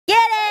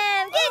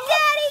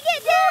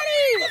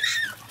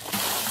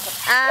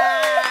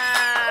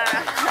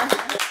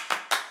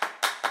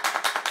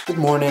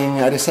morning.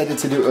 I decided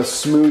to do a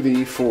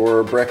smoothie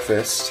for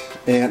breakfast,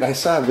 and I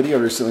saw a video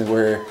recently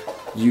where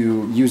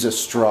you use a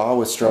straw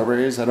with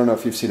strawberries. I don't know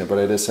if you've seen it, but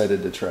I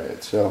decided to try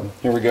it. So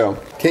here we go.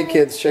 Okay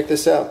kids, check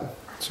this out.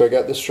 So I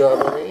got the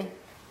strawberry.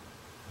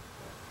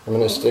 I'm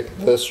gonna stick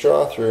the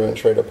straw through and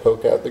try to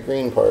poke out the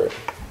green part.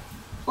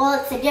 Well,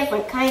 it's a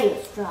different kind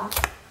of straw.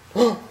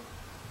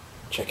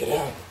 Check it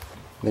out.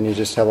 Then you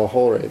just have a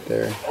hole right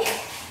there.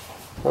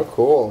 How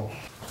cool.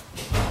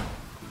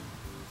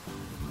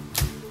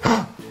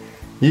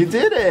 You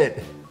did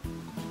it!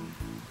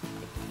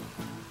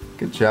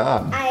 Good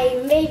job.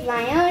 I made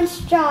my own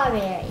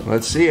strawberry.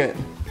 Let's see it.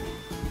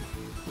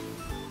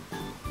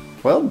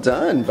 Well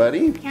done,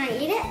 buddy. Can I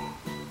eat it?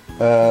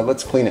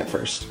 Let's clean it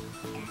first.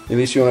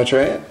 Elise, you want to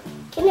try it?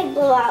 Can I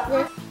blow out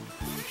this?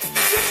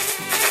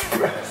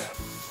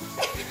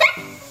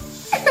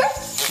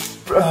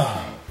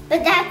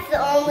 But that's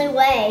the only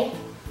way.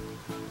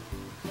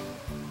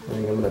 I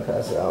think I'm gonna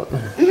pass out.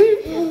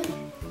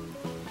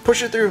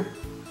 Push it through.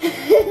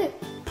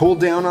 Pull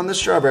down on the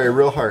strawberry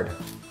real hard.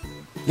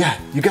 Yeah,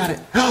 you got it.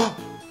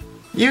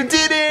 You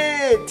did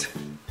it!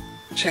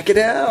 Check it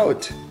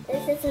out.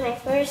 This is my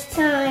first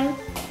time.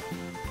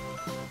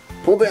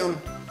 Pull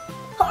down.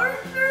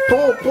 Harder.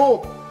 Pull,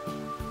 pull.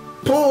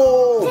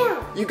 Pull.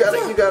 Down. You got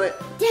it, you got it.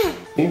 Down.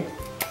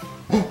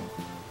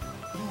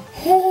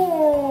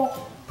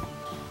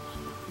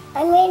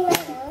 I made my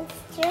own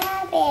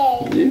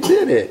strawberry. You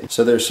did it.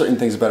 So there's certain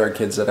things about our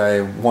kids that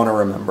I want to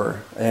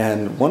remember.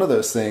 And one of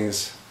those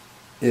things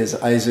is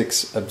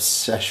Isaac's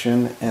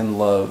obsession and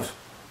love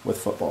with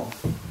football.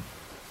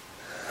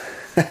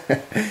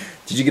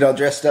 Did you get all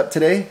dressed up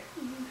today?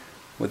 Mm-hmm.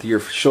 With your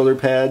shoulder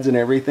pads and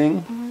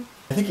everything? Mm-hmm.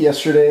 I think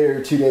yesterday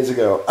or 2 days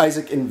ago,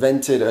 Isaac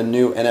invented a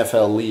new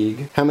NFL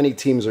league. How many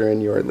teams are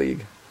in your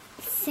league?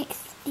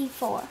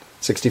 64.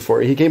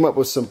 64. He came up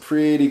with some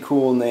pretty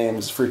cool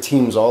names for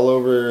teams all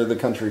over the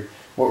country.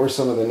 What were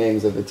some of the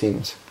names of the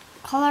teams?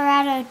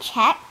 Colorado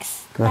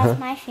Czechs. That's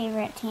my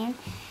favorite team.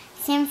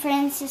 San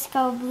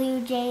Francisco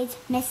Blue Jays,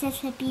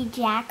 Mississippi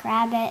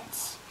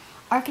Jackrabbits,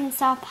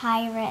 Arkansas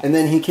Pirates. And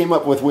then he came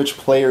up with which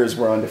players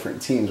were on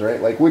different teams,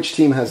 right? Like, which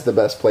team has the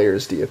best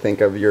players, do you think,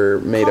 of your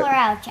made-up?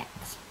 Colorado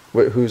Czechs.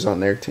 Who's on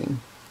their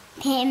team?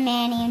 Peyton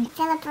Manning,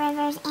 Phillip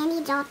Rivers,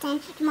 Andy Dalton,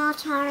 Jamal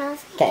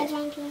Charles,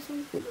 Adrian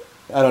Peterson.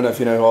 I don't know if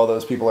you know who all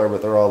those people are,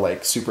 but they're all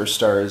like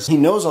superstars. He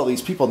knows all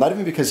these people, not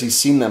even because he's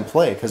seen them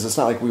play, because it's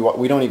not like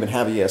we don't even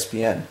have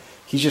ESPN.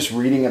 He's just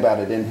reading about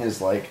it in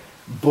his like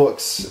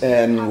books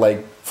and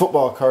like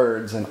football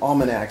cards and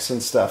almanacs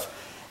and stuff.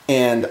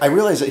 And I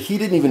realized that he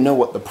didn't even know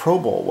what the Pro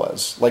Bowl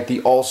was, like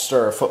the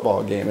all-star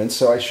football game. And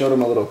so I showed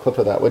him a little clip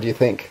of that. What do you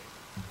think?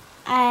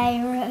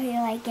 I really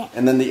like it.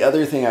 And then the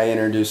other thing I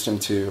introduced him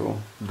to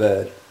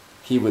that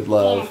he would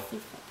love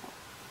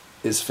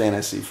is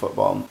fantasy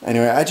football.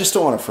 Anyway, I just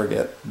don't want to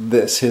forget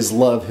this, his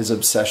love, his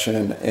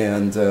obsession,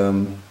 and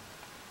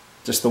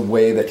just the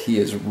way that he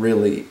is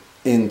really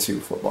into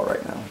football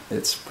right now.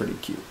 It's pretty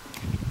cute.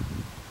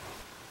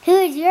 Who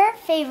is your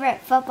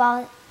favorite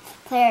football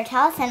player?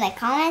 Tell us in the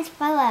comments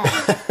below.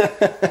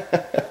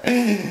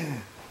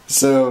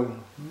 So,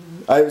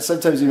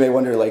 sometimes you may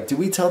wonder, like, do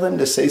we tell them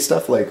to say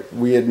stuff? Like,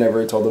 we had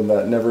never told them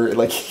that. Never,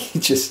 like, he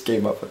just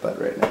came up with that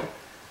right now.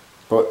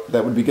 But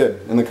that would be good.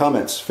 In the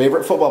comments,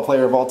 favorite football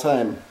player of all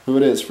time, who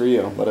it is for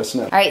you, let us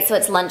know. All right, so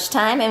it's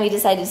lunchtime, and we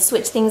decided to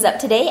switch things up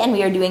today, and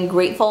we are doing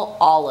Grateful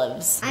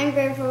Olives. I'm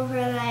grateful for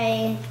that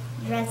I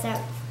dressed up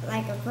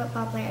like a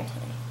football player today.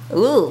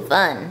 Ooh,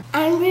 fun.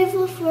 I'm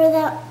grateful for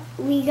that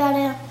we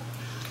gotta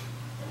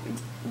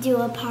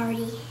do a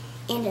party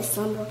and a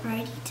slumber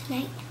party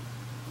tonight.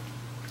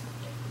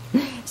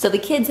 So the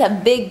kids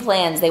have big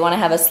plans. They want to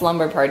have a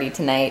slumber party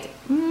tonight.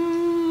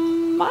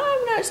 I'm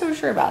not so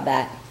sure about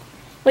that.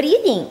 What do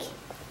you think?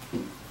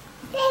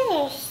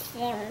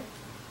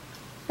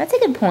 That's a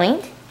good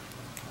point.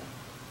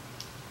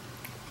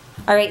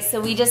 All right, so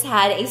we just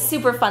had a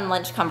super fun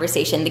lunch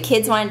conversation. The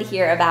kids wanted to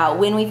hear about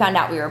when we found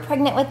out we were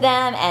pregnant with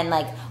them and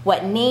like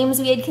what names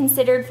we had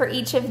considered for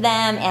each of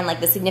them and like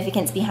the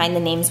significance behind the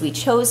names we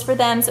chose for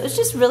them. So it was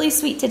just really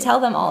sweet to tell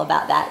them all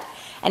about that.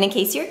 And in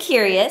case you're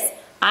curious,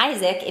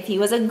 Isaac, if he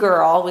was a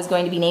girl, was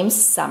going to be named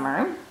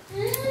Summer.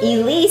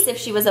 Elise, if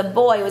she was a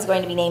boy, was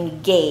going to be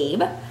named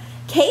Gabe.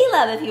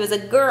 Caleb, if he was a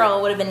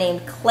girl, would have been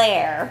named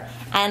Claire.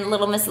 And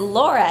little Miss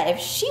Laura, if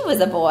she was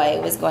a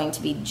boy, was going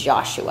to be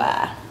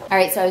Joshua. All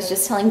right, so I was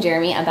just telling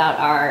Jeremy about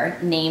our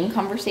name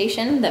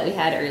conversation that we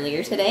had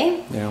earlier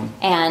today. Yeah.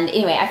 And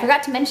anyway, I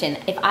forgot to mention,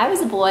 if I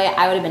was a boy,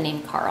 I would have been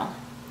named Carl.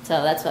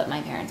 So that's what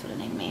my parents would have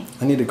named me.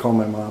 I need to call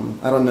my mom.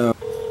 I don't know.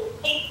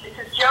 Hey, this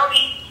is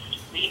Jody.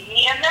 Leave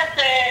me a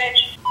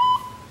message.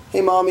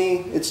 Hey, Mommy,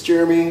 it's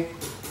Jeremy.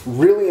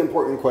 Really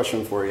important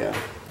question for you.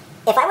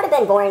 If I would have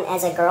been born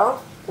as a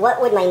girl, what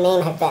would my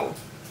name have been?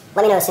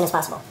 Let me know as soon as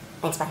possible.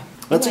 Thanks, bye.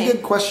 That's a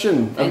good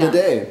question of the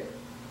day.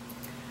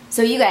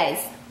 So you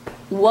guys,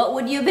 what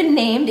would you have been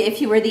named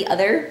if you were the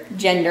other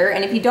gender?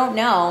 And if you don't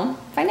know,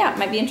 find out. It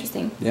might be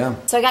interesting. Yeah.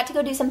 So I got to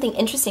go do something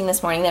interesting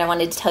this morning that I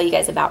wanted to tell you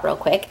guys about real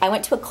quick. I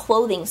went to a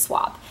clothing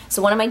swap.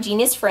 So one of my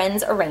genius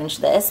friends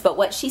arranged this, but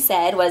what she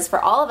said was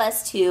for all of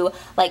us to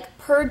like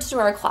purge through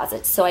our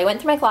closets. So I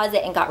went through my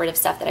closet and got rid of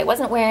stuff that I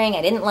wasn't wearing,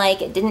 I didn't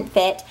like, it didn't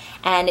fit,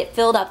 and it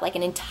filled up like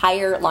an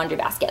entire laundry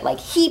basket, like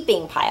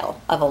heaping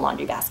pile of a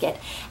laundry basket.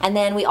 And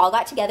then we all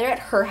got together at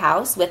her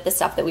house with the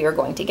stuff that we were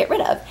going to get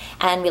rid of.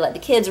 And we let the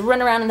kids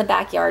run around in the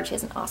backyard. She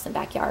has an awesome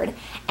backyard.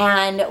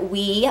 And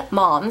we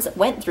moms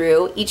went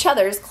through each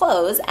other's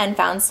clothes and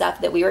found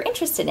stuff that we were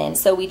interested in.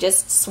 So we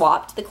just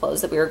swapped the clothes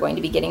that we were going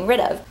to be getting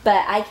rid of.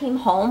 But I came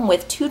home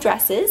with 2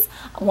 dresses,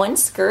 1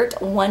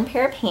 skirt, 1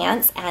 pair of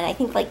pants, and I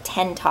think like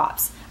 10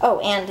 tops. Oh,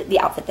 and the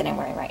outfit that I'm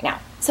wearing right now.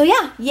 So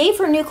yeah, yay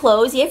for new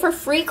clothes, yay for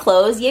free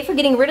clothes, yay for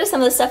getting rid of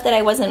some of the stuff that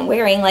I wasn't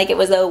wearing. Like it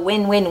was a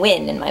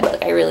win-win-win in my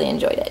book. I really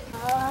enjoyed it.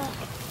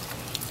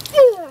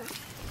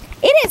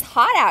 It is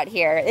hot out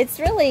here. It's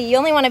really, you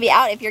only want to be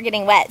out if you're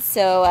getting wet.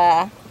 So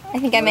I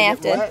think I may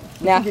have to. Wet?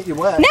 No. Get you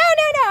wet. No,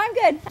 I'm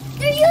good.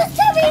 There used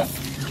to be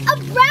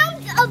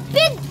a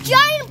big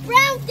giant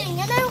brown thing,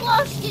 and I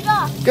washed it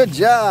off. Good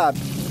job.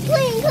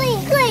 Clean,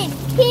 clean, clean.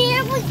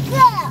 Here we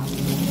go.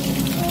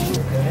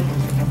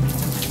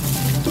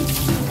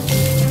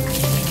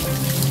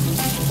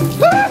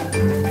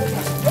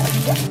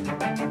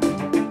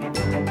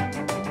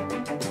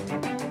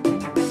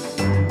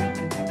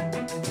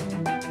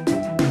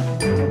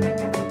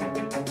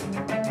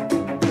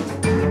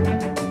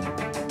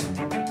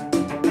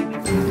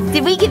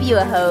 Did we give you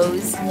a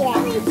hose? Yeah.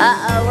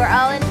 Uh-oh, we're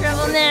all in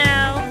trouble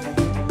now.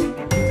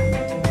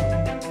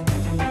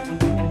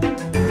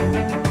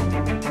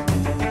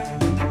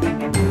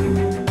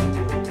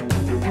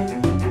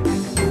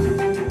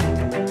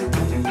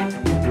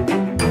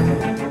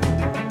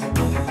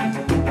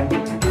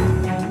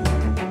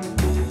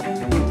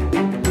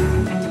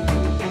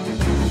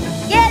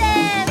 Get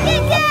him!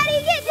 Get Daddy!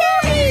 Get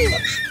Daddy!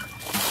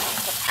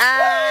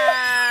 Ah!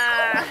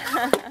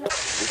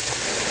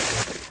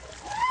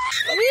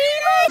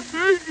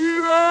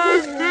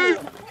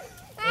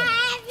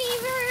 Happy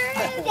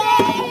birthday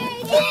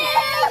to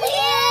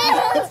you!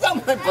 It's not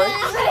my birthday.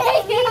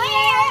 Happy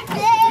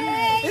birthday!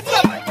 It's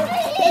not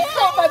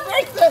my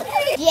birthday.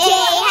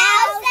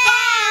 J-House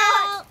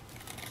out!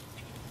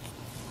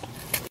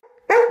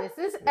 This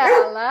is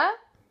Ella.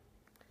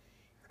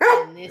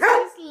 And this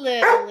is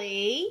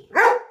Lily.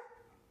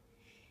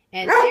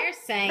 And they're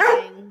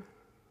singing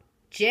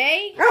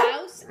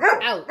J-House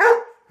Out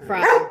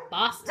from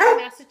Boston,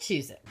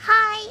 Massachusetts.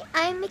 Hi,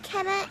 I'm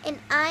McKenna and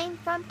I'm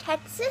from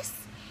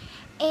Texas.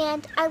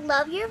 And I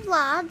love your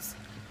vlogs.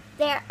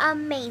 They're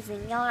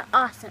amazing. Y'all are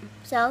awesome.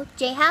 So,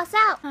 J-House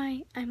out.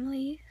 Hi, I'm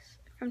Lise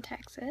from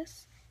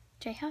Texas.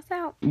 J-House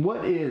out.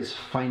 What is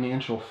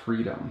financial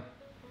freedom?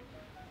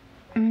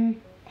 To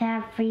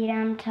have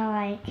freedom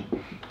to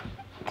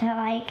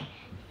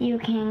you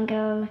can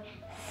go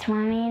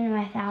swimming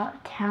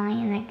without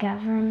telling the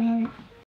government.